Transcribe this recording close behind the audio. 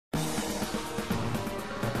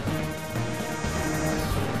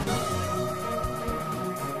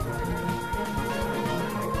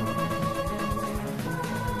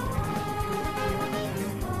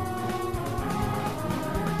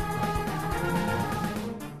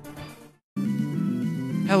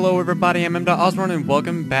Hello everybody, I'm M.Osborne and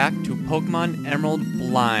welcome back to Pokemon Emerald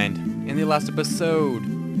Blind. In the last episode,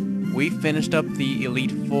 we finished up the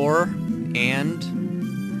Elite Four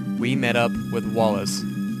and we met up with Wallace,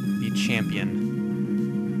 the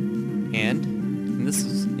champion. And in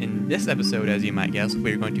this episode, as you might guess,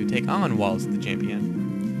 we're going to take on Wallace, the champion.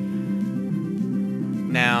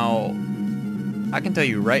 Now, I can tell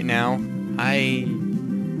you right now, I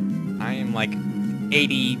am like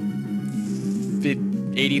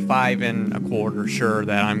 85 and a quarter sure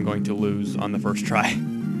that I'm going to lose on the first try.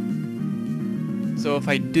 So if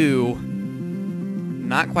I do,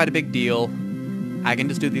 not quite a big deal. I can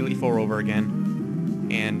just do the Elite Four over again,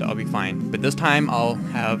 and I'll be fine. But this time I'll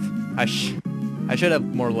have... I should have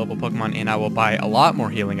more level Pokemon, and I will buy a lot more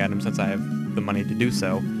healing items since I have the money to do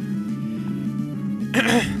so.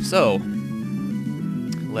 So,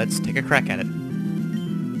 let's take a crack at it.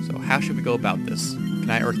 So how should we go about this? Can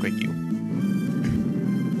I Earthquake you?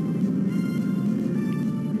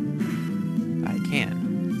 I can.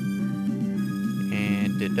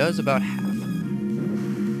 And it does about half.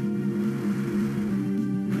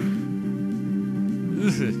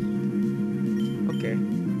 Okay.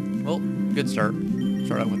 Well, good start.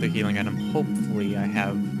 Start out with a healing item. Hopefully I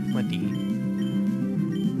have plenty.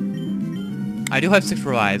 I do have 6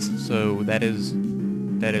 revives, so that is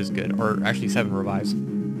good. Or actually 7 revives.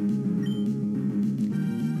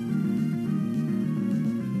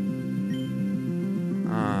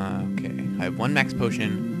 Okay. I have 1 max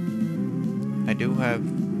potion. I do have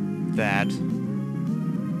that.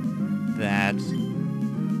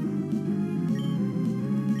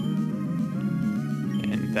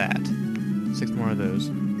 And that. 6 more of those.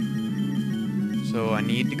 So I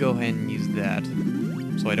need to go ahead and use that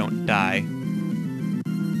so I don't die.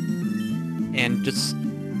 And just...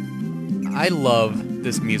 I love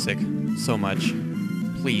this music so much.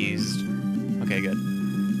 Please. Okay, good.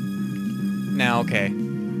 Now, okay.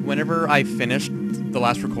 Whenever I finished the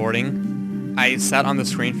last recording, I sat on the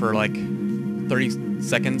screen for like 30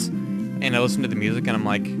 seconds and I listened to the music and I'm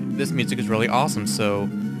like, this music is really awesome. So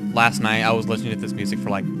last night I was listening to this music for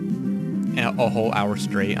like a whole hour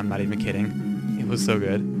straight. I'm not even kidding. It was so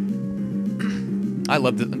good. I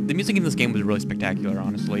loved it. The music in this game was really spectacular,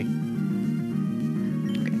 honestly.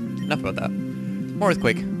 Okay, enough about that. More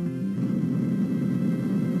Earthquake.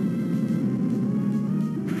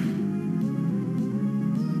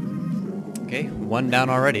 Okay, 1 down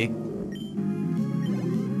already.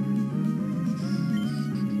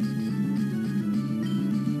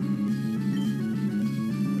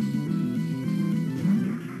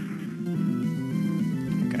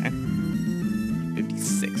 Okay.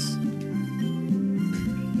 56.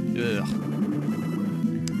 Ugh.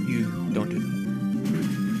 You don't do that.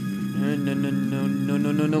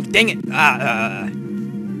 No. Dang it!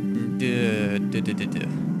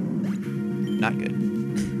 Not good.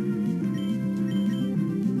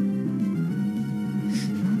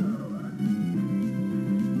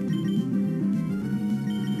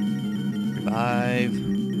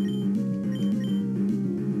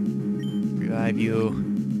 Revive you.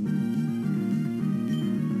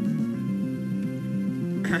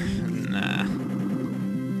 Nah.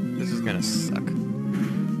 This is gonna suck.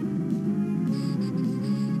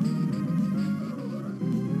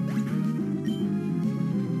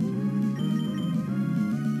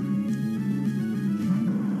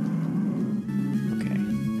 Okay.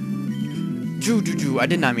 Ju. I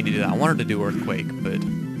did not mean to do that. I wanted to do Earthquake, but...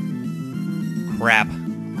 crap.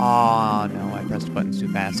 Oh no, I pressed buttons too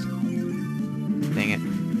fast. Dang it.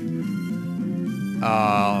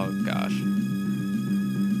 Oh gosh.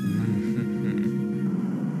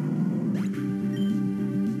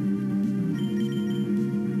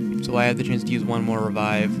 So I have the chance to use 1 more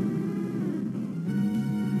revive.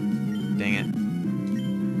 Dang it.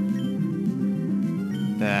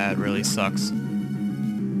 That really sucks.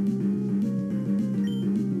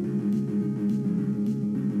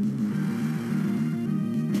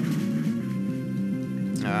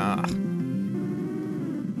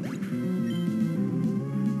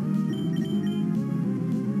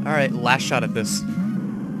 Alright, last shot at this.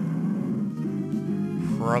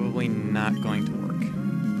 Probably not going to work.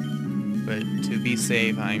 But to be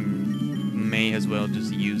safe, I may as well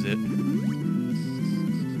just use it.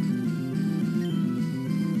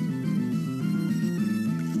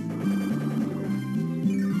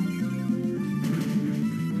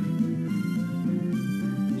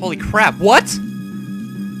 Holy crap, what?!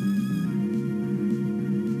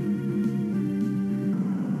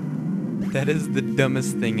 That is the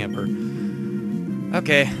dumbest thing ever.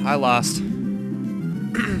 Okay, I lost.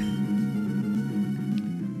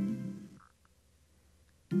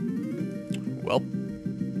 Well,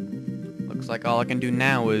 Looks like all I can do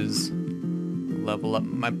now is level up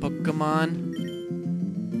my Pokemon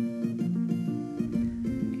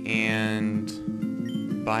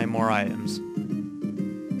and buy more items.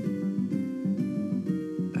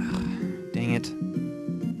 Ugh, dang it.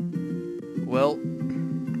 Well,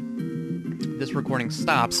 this recording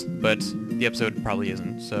stops, but the episode probably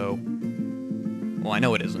isn't, so... Well, I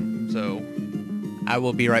know it isn't, so... I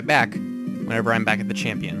will be right back whenever I'm back at the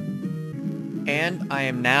champion. And I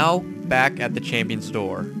am now back at the champion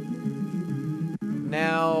store.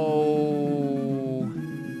 Now...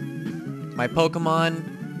 my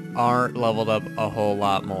Pokemon aren't leveled up a whole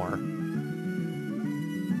lot more.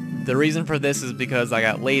 The reason for this is because I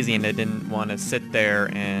got lazy and I didn't want to sit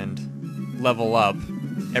there and level up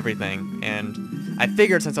everything. And I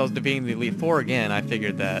figured since I was defeating the Elite Four again, I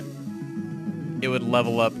figured that it would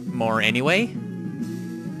level up more anyway.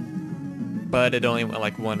 But it only went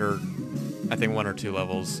like one or two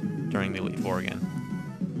levels during the Elite Four again.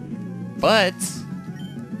 But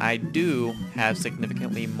I do have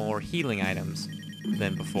significantly more healing items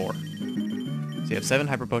than before. So you have 7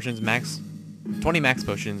 Hyper Potions, 20 Max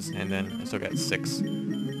Potions, and then I still got 6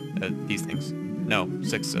 of these things. No,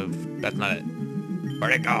 6 of... that's not it.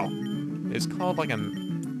 Where'd it go? It's called like a...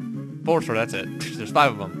 Bulbasaur, that's it. There's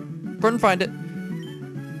 5 of them. Couldn't find it.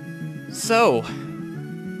 So...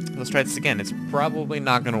 let's try this again. It's probably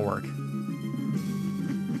not gonna work.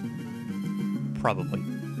 Probably.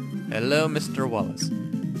 Hello, Mr. Wallace.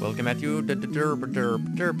 Welcome at you. Derp, derp, derp,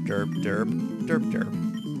 derp, derp, derp, derp, derp.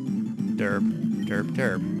 Derp, derp,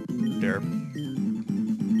 derp, derp.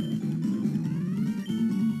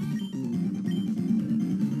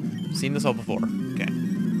 Seen this all before. Okay.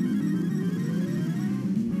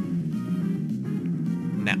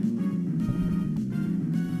 Now.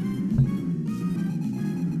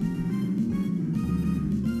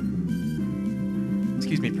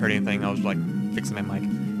 Excuse me for hurting anything. I was like fixing my mic.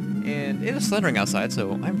 And it is thundering outside,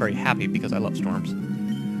 so I'm very happy because I love storms.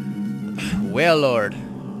 Well, Lord.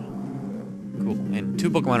 Cool. And 2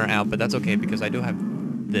 Pokemon are out, but that's okay because I do have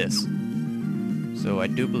this. So I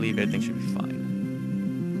do believe everything should be fine.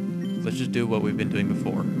 Let's just do what we've been doing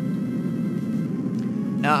before.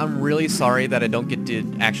 Now, I'm really sorry that I don't get to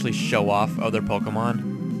actually show off other Pokemon.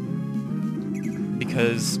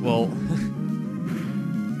 Because, well...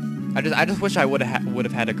 I just wish I would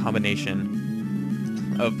have had a combination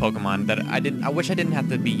of Pokemon that I wish I didn't have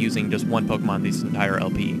to be using just one Pokemon this entire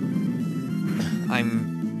LP.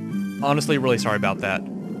 I'm honestly really sorry about that.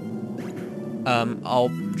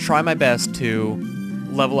 I'll try my best to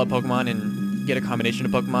level up Pokemon and get a combination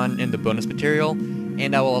of Pokemon in the bonus material,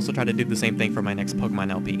 and I will also try to do the same thing for my next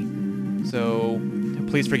Pokemon LP. So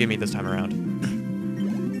please forgive me this time around.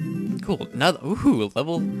 Cool. Another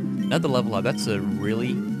level up. That's a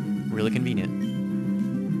really convenient.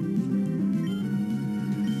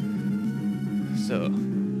 So,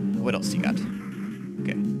 what else you got?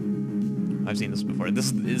 Okay. I've seen this before.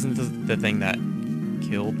 This isn't the thing that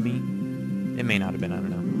killed me. It may not have been, I don't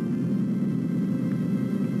know.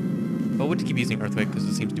 But we'll keep using Earthquake because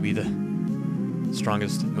it seems to be the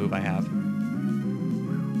strongest move I have.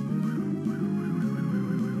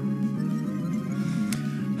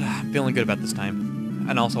 I'm feeling good about this time.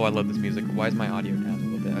 And also, I love this music. Why is my audio down a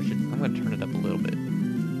little bit? I'm going to turn it up a little bit.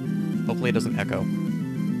 Hopefully it doesn't echo.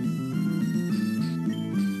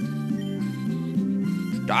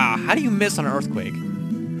 Ah, how do you miss on an Earthquake?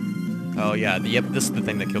 Oh yeah, yep, this is the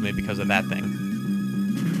thing that killed me because of that thing.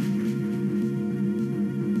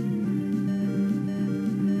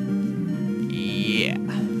 Yeah.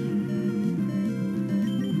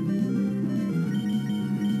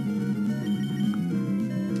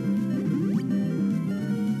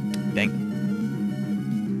 Dang.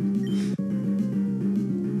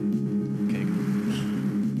 Okay.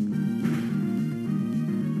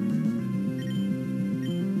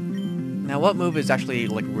 Now, what move is actually,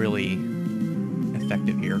 like, really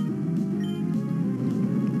effective here?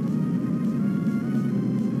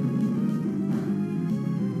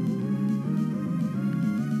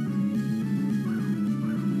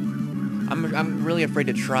 I'm really afraid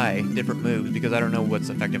to try different moves because I don't know what's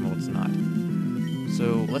effective and what's not.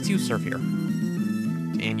 So, let's use Surf here.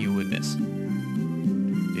 And you would miss.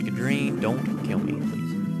 Take a dream, don't kill me, please.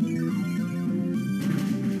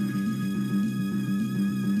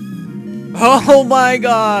 Oh my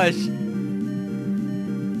gosh!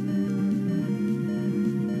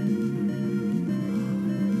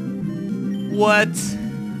 What?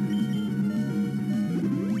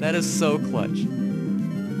 That is so clutch.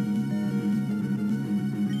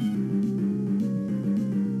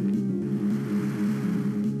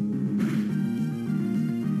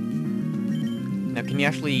 Now, can you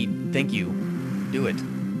actually... Thank you. Do it.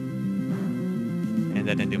 And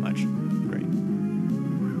that didn't do much. Great.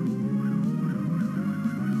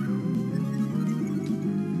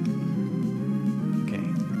 Okay.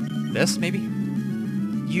 This, maybe?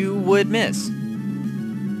 You would miss.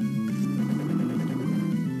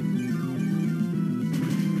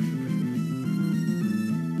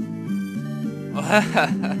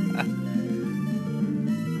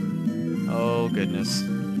 Oh, goodness.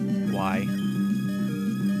 Why?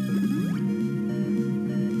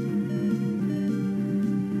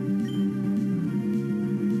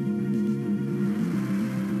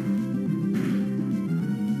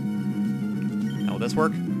 Now, will this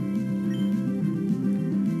work?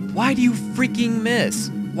 Why do you freaking miss?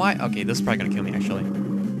 Why? Okay, this is probably gonna kill me, actually.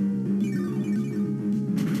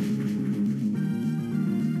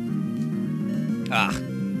 Ah.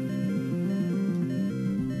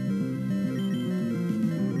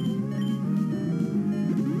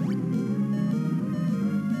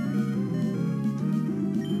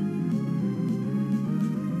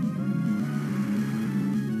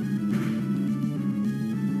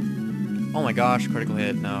 Oh my gosh, critical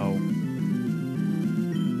hit, no.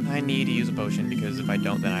 I need to use a potion because if I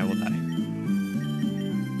don't, then I will die.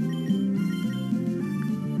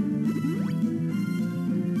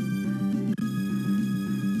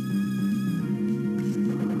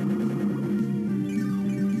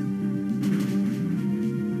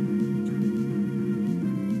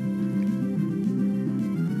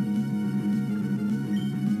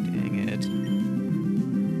 Dang it.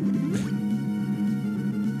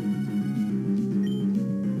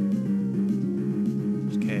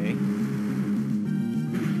 Okay.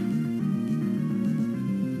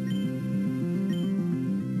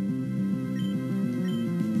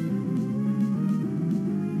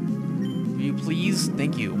 Will you please?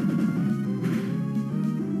 Thank you.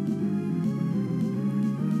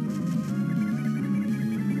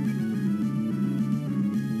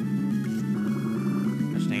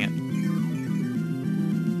 Gosh dang it.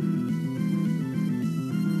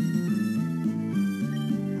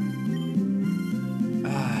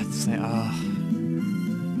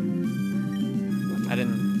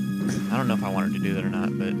 I don't know if I wanted to do that or not,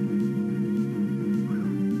 but...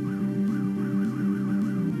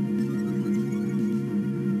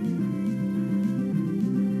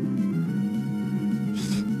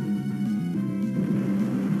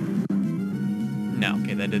 No,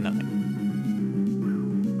 okay, that did nothing.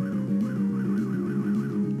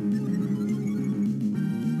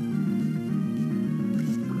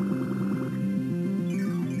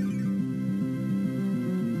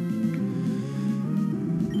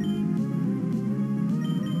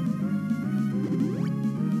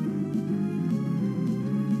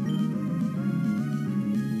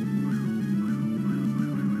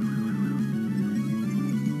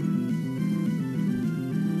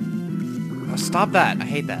 Oh, stop that! I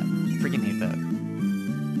hate that. I freaking hate that.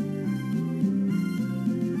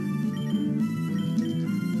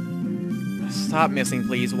 Stop missing,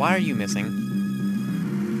 please. Why are you missing?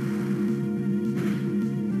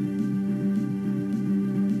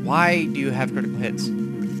 Why do you have critical hits?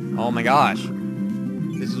 Oh my gosh.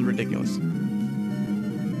 This is ridiculous.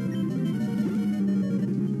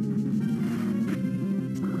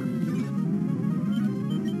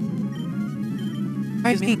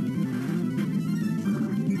 Why is me?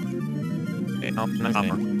 Okay, no, not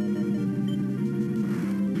more.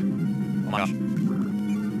 Oh my gosh.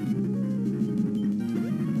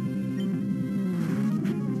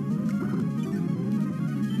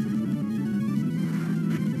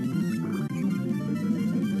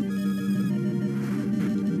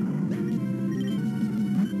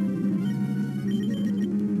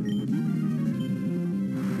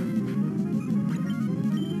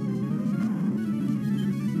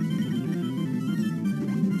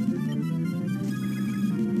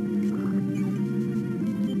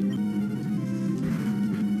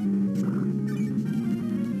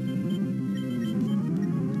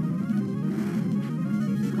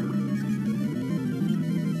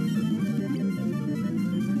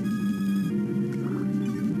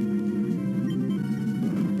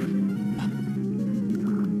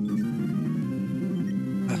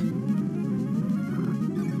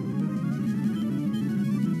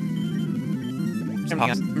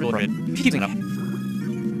 Keep it up.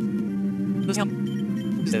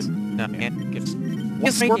 This no and gifts.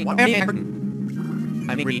 Yes, I'm angry.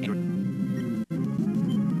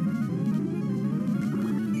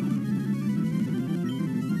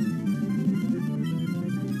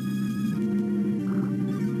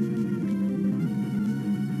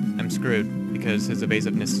 I'm screwed because his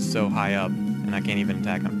evasiveness is so high up and I can't even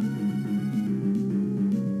attack him.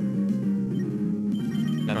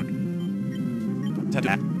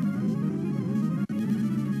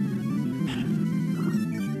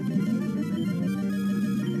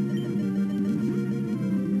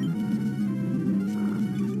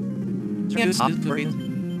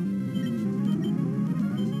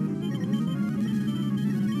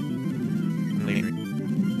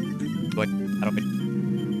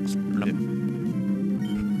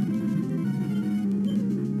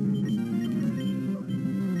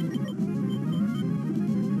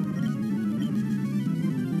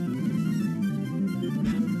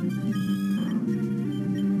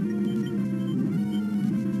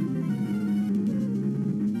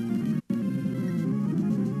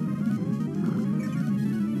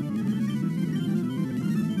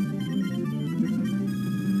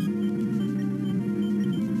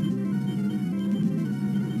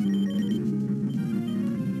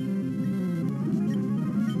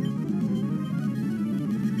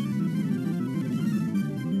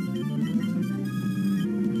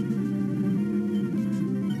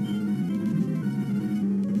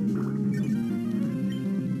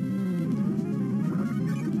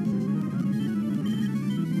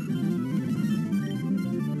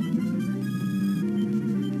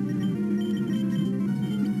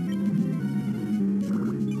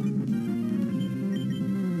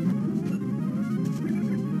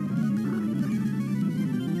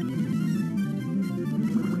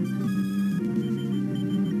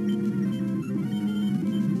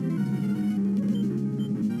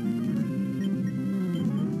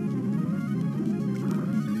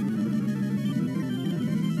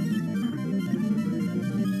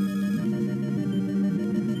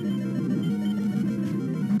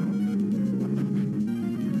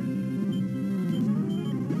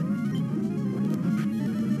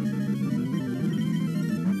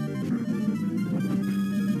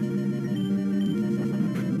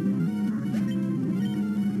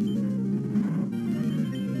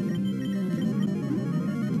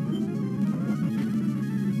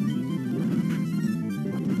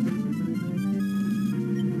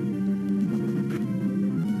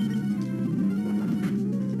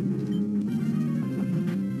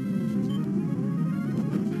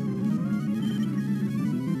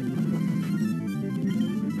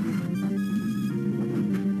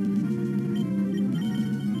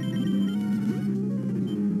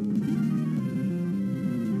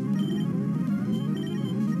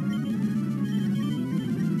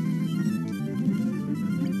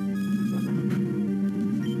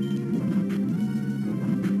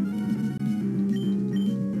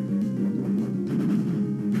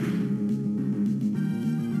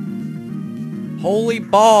 Holy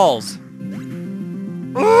balls!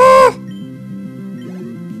 Ah!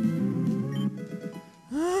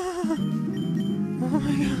 Oh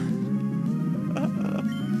my god.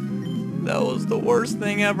 That was the worst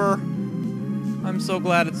thing ever. I'm so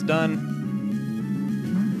glad it's done.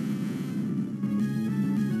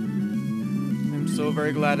 I'm so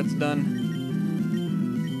very glad it's done.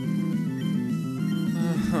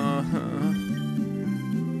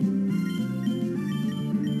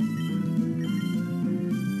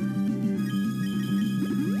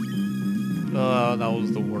 That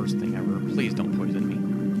was the worst thing ever. Please don't poison me.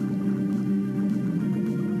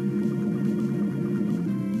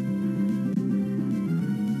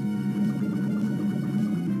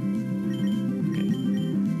 Okay.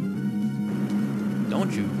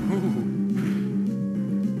 Don't you? Ooh.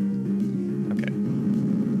 Okay.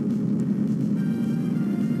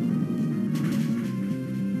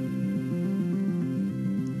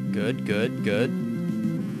 Good, good, good.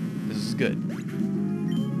 This is good.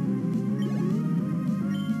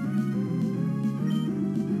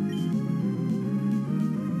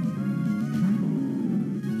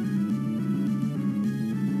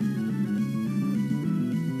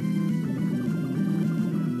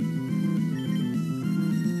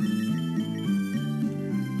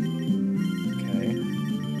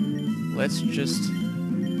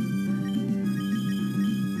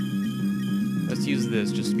 Let's use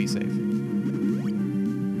this just to be safe.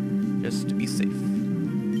 Just to be safe.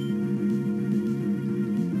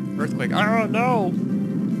 Earthquake. Oh no!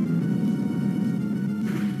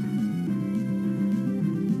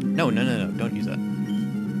 No, no, no, no. Don't use that.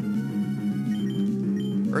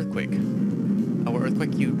 Earthquake. I will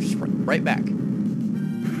earthquake you just right back.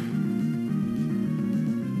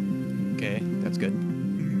 Okay, that's good.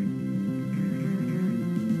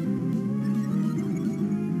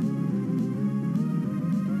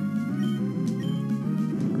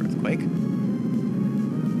 Earthquake.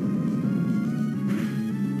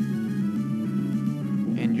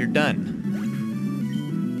 And you're done.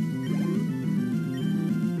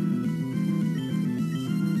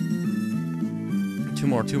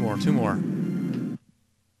 more, two more, two more.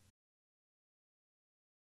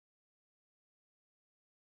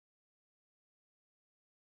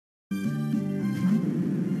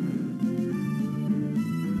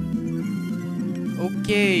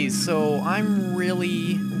 Okay, so I'm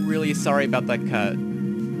really sorry about that cut.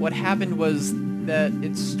 What happened was that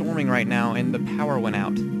it's storming right now and the power went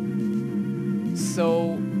out.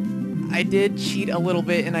 So I did cheat a little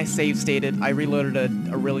bit and I save stated. I reloaded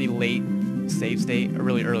a really late save state, a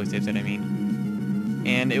really early save state I mean.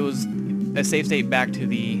 And it was a save state back to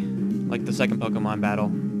the second Pokemon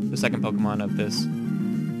battle. The second Pokemon of this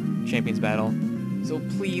Champions battle. So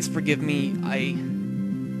please forgive me. I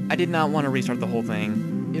did not want to restart the whole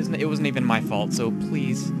thing. It wasn't even my fault, so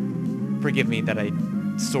please forgive me that I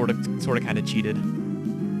sort of kind of cheated.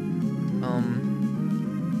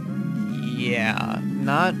 Yeah,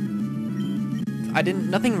 nothing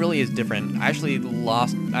really is different. I actually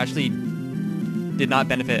did not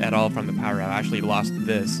benefit at all from the power up. I actually lost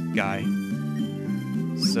this guy.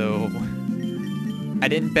 So I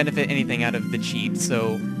didn't benefit anything out of the cheat,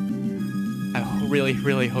 so I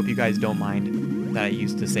really hope you guys don't mind that I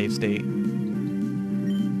used to save state.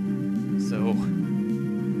 So,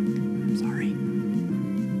 I'm sorry.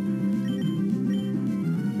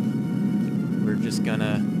 We're just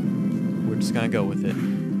gonna go with it.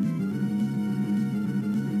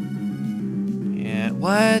 And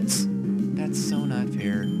what? That's so not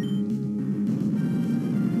fair.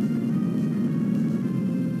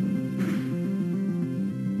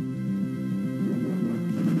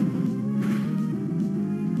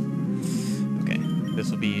 This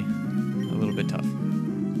will be a little bit tough.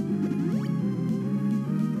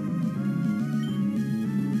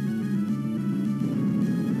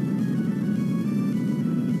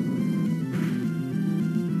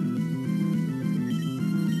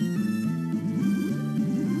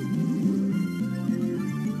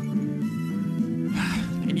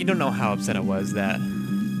 And you don't know how upset I was that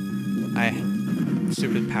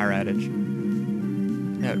stupid power outage.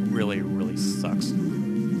 That really sucks.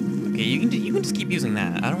 Okay, you can just keep using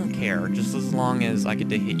that. I don't care, just as long as I get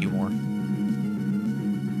to hit you more.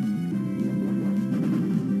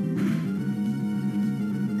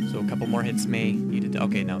 So a couple more hits may need to.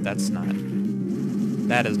 Okay, no, that is not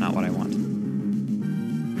what I want.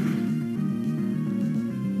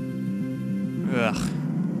 Ugh,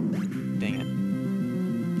 dang it.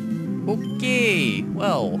 Okay,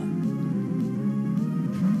 well.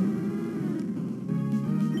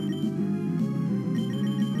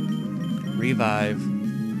 Revive.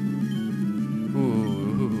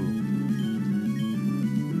 Ooh.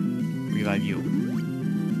 Revive you.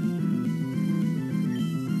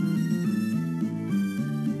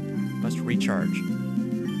 Must recharge.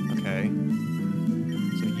 Okay.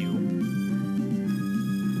 So you.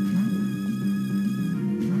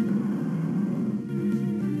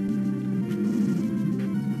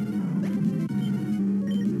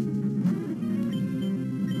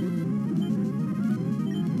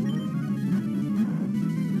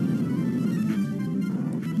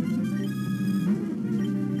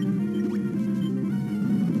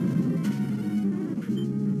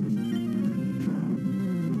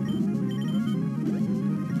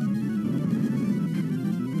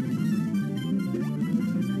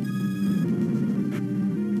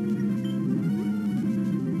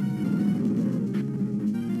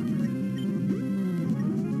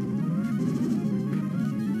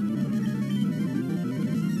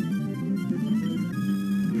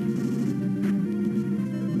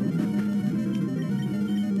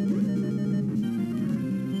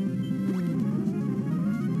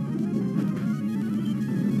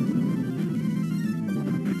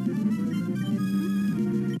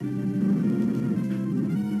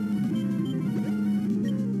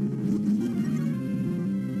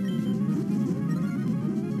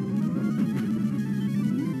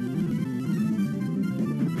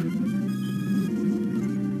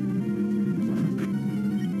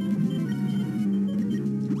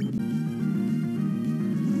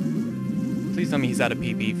 Please tell me he's out of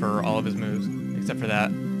PP for all of his moves, except for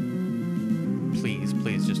that. Please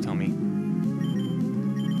just tell me.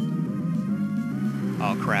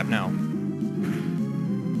 Oh crap, no.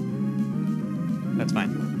 That's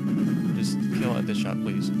fine. Just kill at this shot,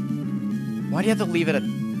 please. Why do you have to leave it at...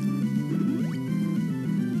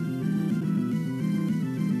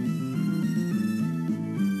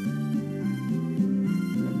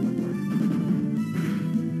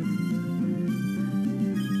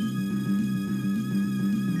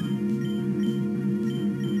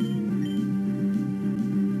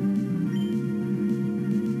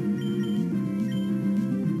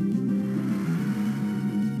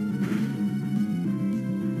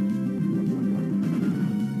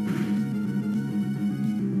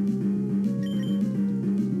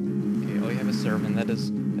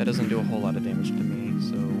 that doesn't do a whole lot of damage to me,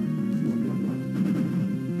 so...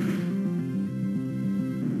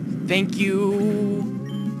 Thank you!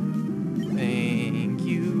 Thank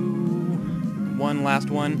you! One last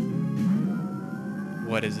one.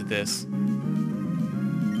 What is this?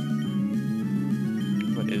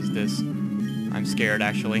 What is this? I'm scared,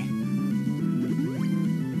 actually.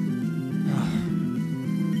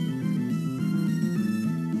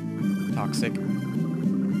 Toxic.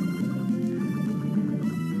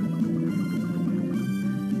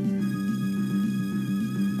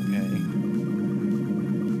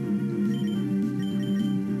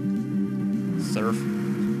 Surf.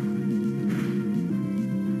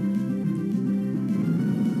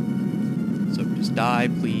 So just die,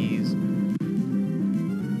 please.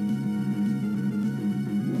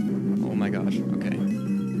 Oh my gosh, okay.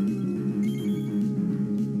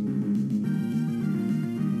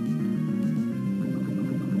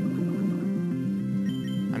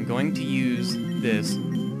 I'm going to use this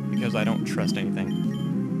because I don't trust anything.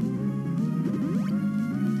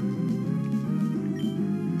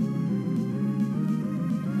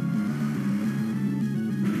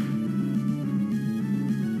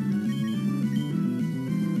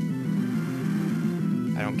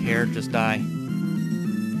 I don't care, just die.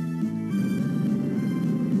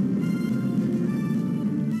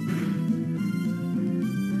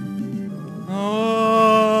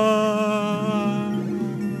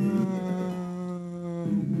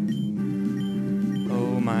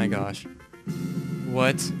 Oh my gosh.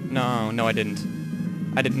 What? No, I didn't.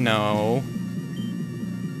 I didn't know.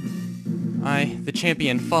 I, the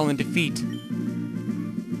champion, fall in defeat.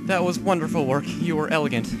 That was wonderful work. You were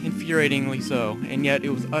elegant, infuriatingly so, and yet it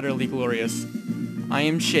was utterly glorious. I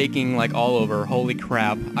am shaking like all over. Holy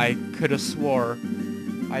crap. I could have swore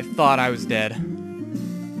I thought I was dead.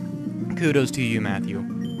 Kudos to you, Matthew.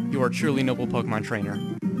 You are a truly noble Pokemon trainer.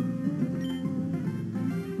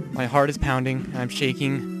 My heart is pounding, and I'm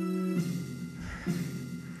shaking.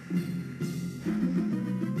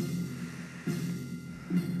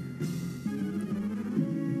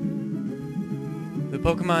 The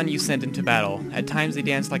Pokemon you sent into battle. At times they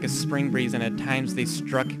danced like a spring breeze, and at times they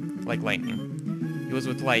struck like lightning. It was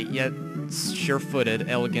with light, yet sure-footed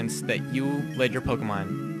elegance that you led your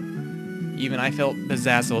Pokemon. Even I felt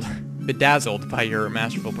bedazzled by your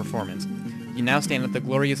masterful performance. You now stand at the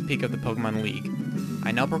glorious peak of the Pokemon League.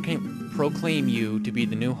 I now proclaim you to be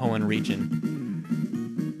the new Hoenn region.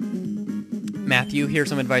 Matthew, here's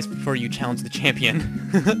some advice before you challenge the champion.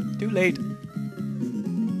 Too late.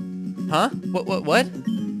 Huh? What?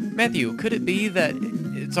 Matthew, could it be that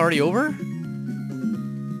it's already over?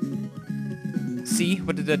 See?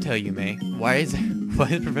 What did I tell you, May? Why is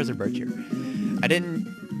Professor Birch here?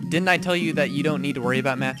 Didn't I tell you that you don't need to worry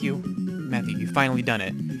about Matthew? Matthew, you've finally done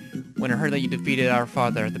it. When I heard that you defeated our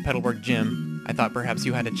father at the Petalburg Gym, I thought perhaps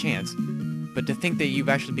you had a chance. But to think that you've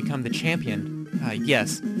actually become the champion,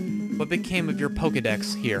 yes. What became of your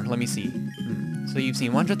Pokedex? Here, let me see. So you've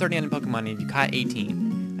seen 139 Pokemon and you caught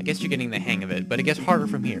 18. I guess you're getting the hang of it, but it gets harder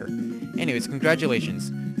from here. Anyways,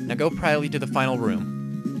 congratulations. Now go proudly to the final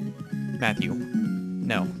room. Matthew.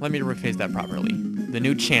 No, let me rephrase that properly. The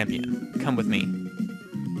new champion. Come with me.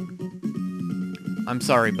 I'm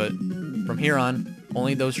sorry, but from here on,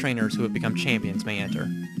 only those trainers who have become champions may enter.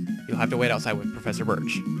 You'll have to wait outside with Professor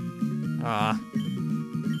Birch.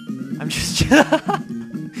 I'm just...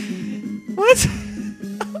 What?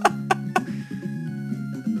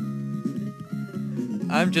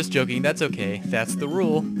 I'm just joking, that's okay. That's the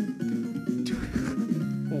rule.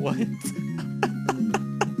 What?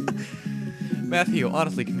 Matthew,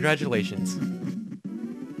 honestly, congratulations.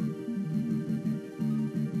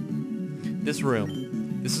 This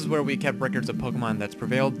room. This is where we kept records of Pokemon that's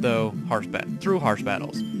prevailed through harsh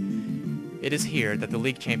battles. It is here that the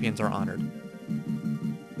League Champions are honored.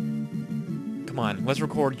 Come on, let's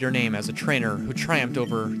record your name as a trainer who triumphed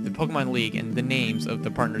over the Pokemon League and the names of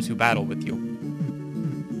the partners who battled with you.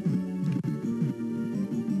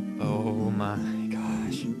 Oh my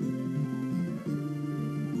gosh.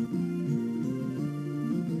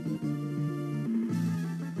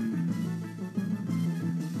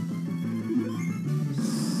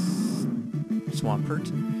 Swampert?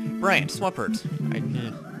 Bryant, Swampert.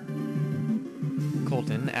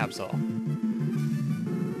 Colton, Absol.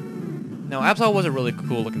 Now, Absol was a really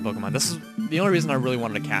cool looking Pokemon. This is the only reason I really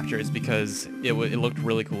wanted to capture it is because it looked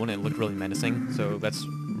really cool and it looked really menacing, so that's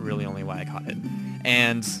really only why I caught it.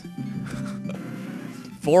 And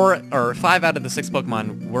 5 out of the 6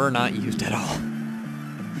 Pokemon were not used at all.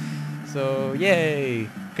 So, yay!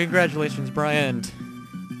 Congratulations, Bryant!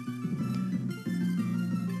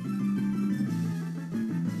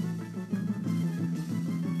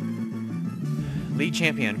 Elite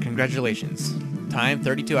Champion, congratulations. Time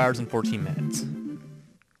 32 hours and 14 minutes.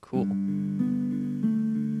 Cool.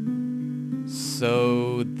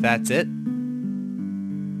 So that's it?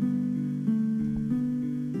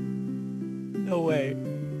 No way.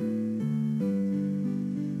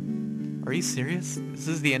 Are you serious? This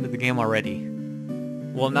is the end of the game already.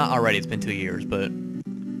 Well, not already, it's been 2 years, but...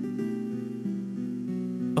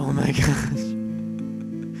 Oh my gosh.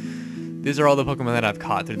 These are all the Pokemon that I've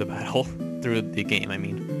caught through the battle. Through the game, I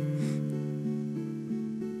mean.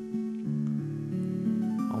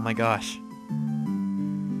 Oh my gosh.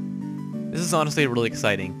 This is honestly really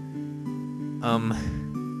exciting.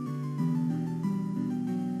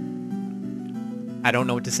 I don't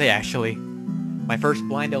know what to say, actually. My first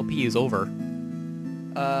blind LP is over.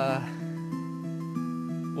 Well,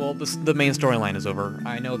 the main storyline is over.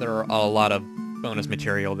 I know there are a lot of bonus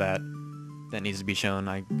material that needs to be shown,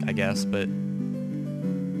 I guess, but...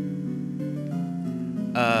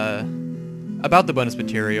 About the bonus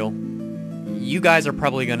material, you guys are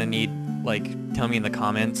probably gonna need, like, tell me in the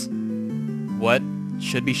comments what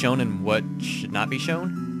should be shown and what should not be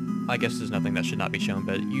shown. I guess there's nothing that should not be shown,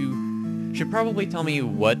 but you should probably tell me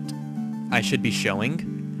what I should be showing.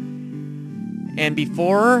 And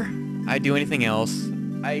before I do anything else,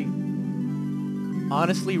 I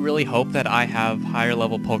honestly really hope that I have higher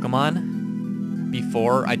level Pokemon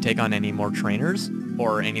before I take on any more trainers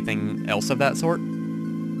or anything else of that sort.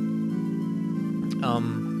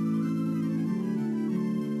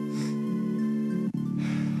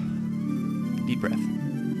 Deep breath.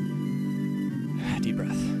 Deep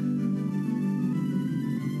breath.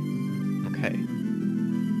 Okay.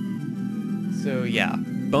 So yeah,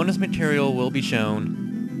 bonus material will be shown.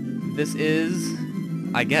 This is,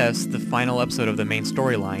 I guess, the final episode of the main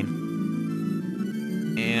storyline.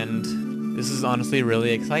 And this is honestly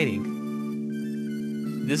really exciting.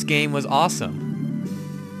 This game was awesome.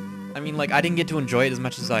 I mean, like, I didn't get to enjoy it as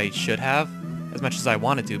much as I should have, as much as I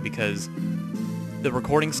wanted to, because the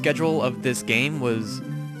recording schedule of this game was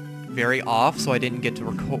very off, so I didn't get to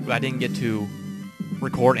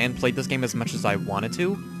record and play this game as much as I wanted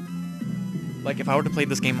to. Like, if I were to play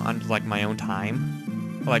this game on, like, my own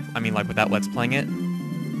time, like, I mean, like, without Let's Playing it,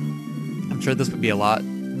 I'm sure this would be a lot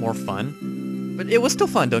more fun. But it was still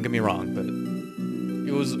fun, don't get me wrong, but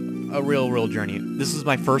it was a real journey. This is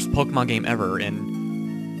my first Pokemon game ever, and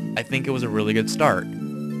I think it was a really good start.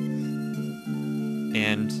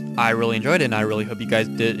 And I really enjoyed it, and I really hope you guys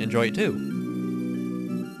did enjoy it too.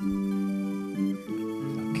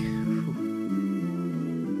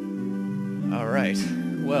 Okay. Alright,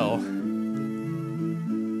 well...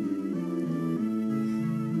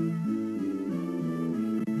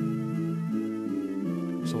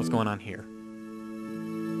 So what's going on here?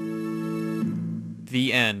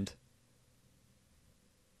 The end.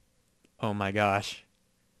 Oh my gosh.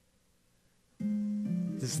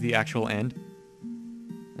 This is the actual end.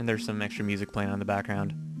 And there's some extra music playing on the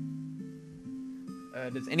background.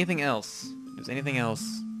 Does anything else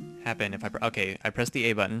happen if I... Okay, I press the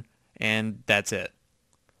A button, and that's it.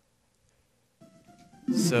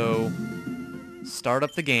 So, start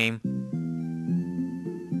up the game,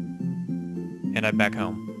 and I'm back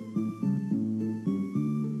home.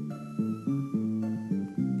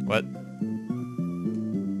 What?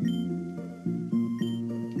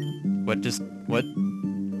 What?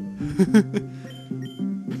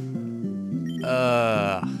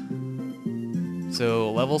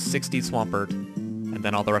 So level 60 Swampert, and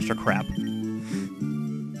then all the rest are crap.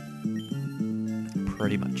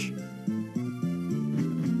 Pretty much.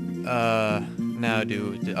 Now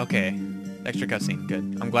okay. Extra cutscene,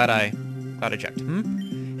 good. I'm glad I checked.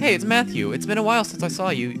 Hey, it's Matthew. It's been a while since I saw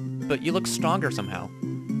you, but you look stronger somehow.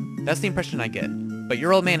 That's the impression I get. But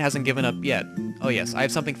your old man hasn't given up yet. Oh yes, I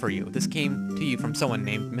have something for you. This came to you from someone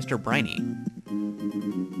named Mr. Briny.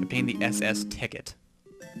 Obtain the SS ticket.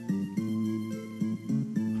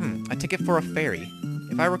 A ticket for a ferry.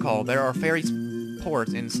 If I recall, there are ferry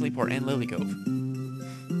ports in Sleeport and Lily Cove.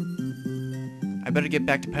 I better get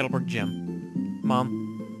back to Petalburg Gym.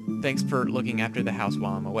 Mom, thanks for looking after the house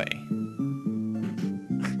while I'm away.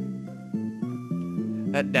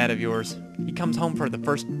 That dad of yours, he comes home for the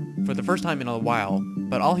first time in a while,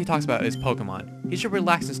 but all he talks about is Pokemon. He should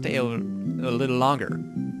relax and stay a little longer.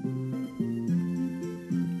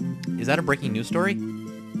 Is that a breaking news story? I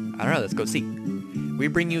don't know, let's go see. We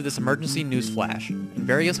bring you this emergency news flash. In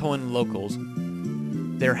various Hoenn locals,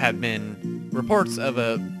 there have been reports of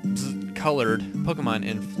a colored Pokemon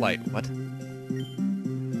in flight. What?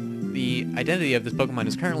 The identity of this Pokemon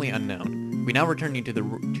is currently unknown. We now return you to the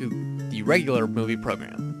regular movie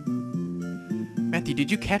program. Matthew,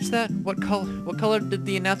 did you catch that? What color did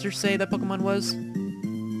the announcer say that Pokemon was?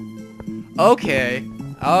 Okay.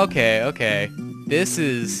 Okay. This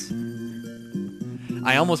is...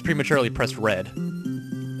 I almost prematurely pressed red.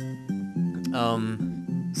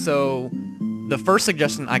 So the first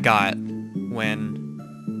suggestion I got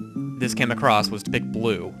when this came across was to pick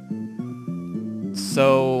blue.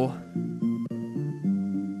 So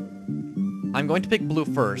I'm going to pick blue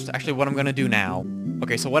first. Actually, what I'm going to do now...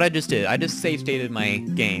 Okay, so what I just did, I just save stated my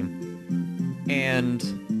game. And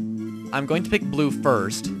I'm going to pick blue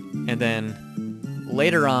first, and then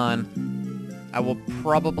later on, I will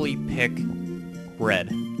probably pick red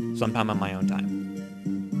sometime on my own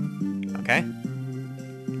time. Okay?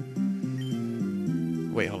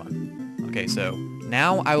 Wait, hold on. Okay, so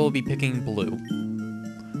now I will be picking blue.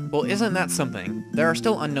 Well, isn't that something? There are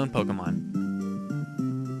still unknown Pokemon.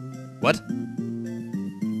 What?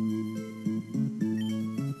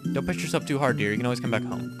 Don't push yourself too hard, dear. You can always come back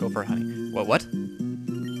home. Go for it, honey. What?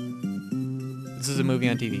 This is a movie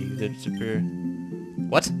on TV.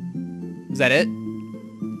 What? Is that it?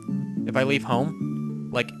 If I leave home?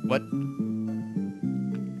 Like, what?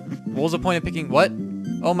 What was the point of picking... What?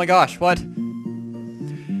 Oh my gosh, what?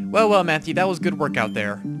 Well, Matthew, that was good work out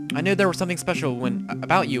there. I knew there was something special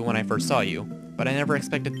about you when I first saw you, but I never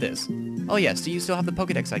expected this. Oh yes, do you still have the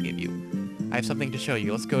Pokédex I gave you? I have something to show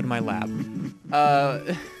you. Let's go to my lab.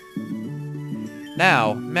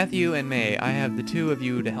 Now, Matthew and May, I have the two of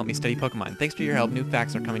you to help me study Pokemon. Thanks to your help, new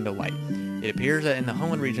facts are coming to light. It appears that in the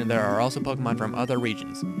Hoenn region there are also Pokemon from other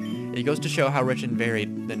regions. It goes to show how rich and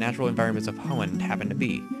varied the natural environments of Hoenn happen to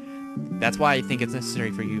be. That's why I think it's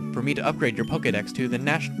necessary for me to upgrade your Pokédex to the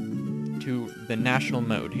national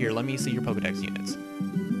mode. Here, let me see your Pokédex units.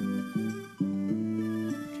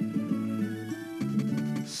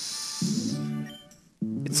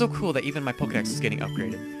 It's so cool that even my Pokédex is getting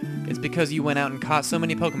upgraded. It's because you went out and caught so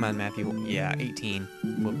many Pokemon, Matthew. Yeah, 18.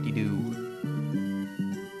 Whoop-de-doo.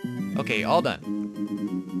 Okay, all done.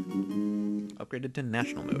 Upgraded to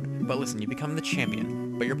national mode. But listen, you become the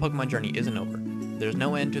champion, but your Pokemon journey isn't over. There's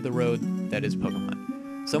no end to the road that is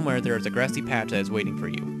Pokemon. Somewhere there is a grassy patch that is waiting for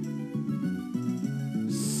you.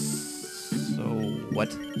 So,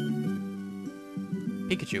 what?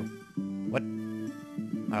 Pikachu. What?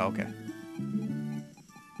 Oh, okay.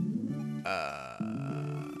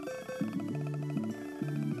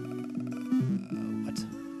 What?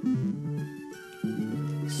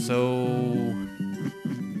 So,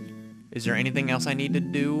 is there anything else I need to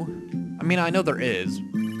do? I mean, I know there is.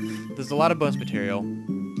 There's a lot of bonus material.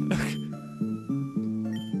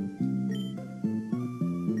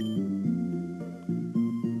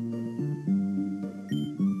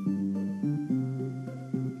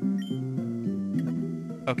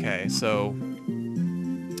 Okay, so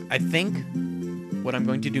I think what I'm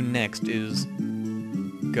going to do next is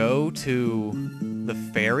go to the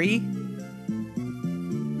ferry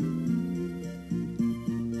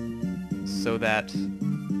so that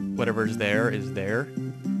whatever's there is there.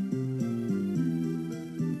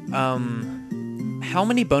 How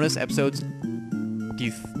many bonus episodes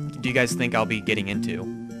do you guys think I'll be getting into?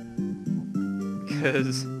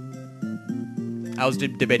 Because I was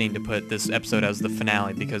debating to put this episode as the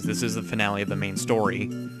finale because this is the finale of the main story.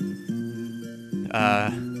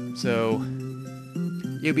 So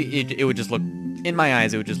it would just look, in my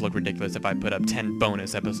eyes, it would just look ridiculous if I put up 10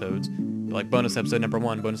 bonus episodes. Like bonus episode number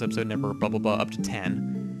 1, bonus episode number blah blah blah up to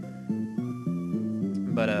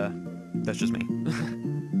 10. But that's just me.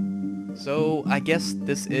 So I guess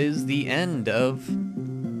this is the end of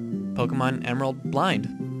Pokemon Emerald Blind.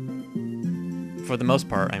 For the most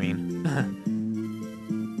part, I mean.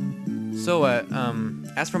 So,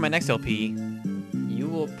 as for my next LP, you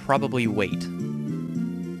will probably wait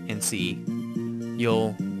and see.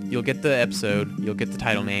 You'll get the episode, you'll get the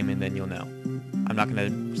title name, and then you'll know. I'm not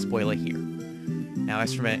gonna spoil it here. Now,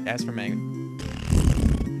 as for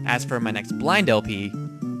my next blind LP,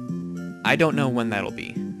 I don't know when that'll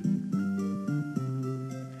be.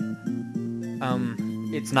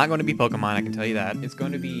 It's not going to be Pokemon, I can tell you that. It's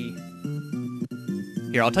going to be...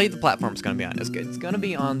 Here, I'll tell you the platform it's going to be on. It's going to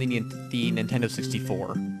be on the Nintendo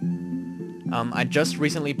 64. I just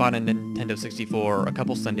recently bought a Nintendo 64 a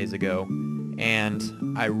couple Sundays ago, and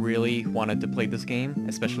I really wanted to play this game,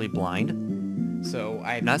 especially blind. So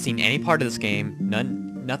I have not seen any part of this game,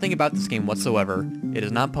 nothing about this game whatsoever. It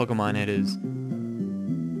is not Pokemon, it is...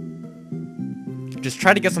 Just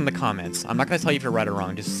try to guess in the comments. I'm not going to tell you if you're right or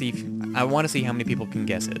wrong, just see if... I want to see how many people can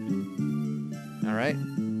guess it. Alright?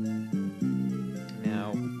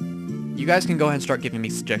 Now, you guys can go ahead and start giving me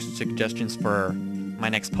suggestions for my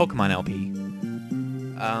next Pokemon LP.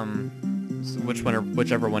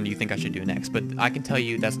 whichever one do you think I should do next? But I can tell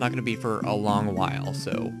you that's not going to be for a long while,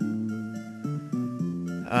 so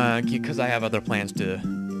because I have other plans to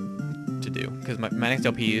do. Because my next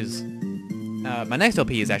LP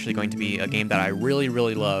is actually going to be a game that I really,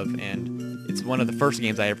 really love, and it's one of the first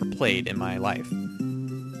games I ever played in my life.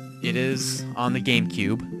 It is on the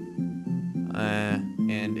GameCube,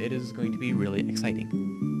 and it is going to be really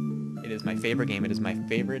exciting. It is my favorite game. It is my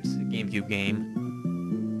favorite GameCube game.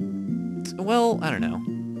 Well, I don't know.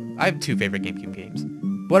 I have 2 favorite GameCube games.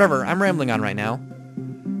 Whatever, I'm rambling on right now.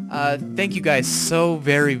 Thank you guys so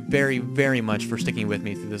very, very, very much for sticking with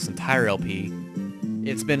me through this entire LP.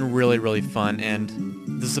 It's been really, really fun,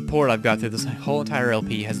 and the support I've got through this whole entire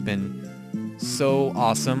LP has been so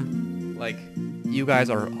awesome. Like, you guys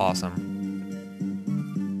are awesome.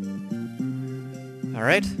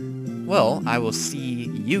 Alright, well, I will see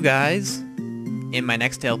you guys in my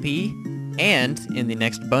next LP, and in the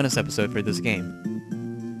next bonus episode for this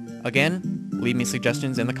game. Again, leave me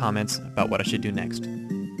suggestions in the comments about what I should do next.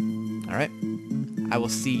 Alright, I will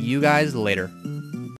see you guys later.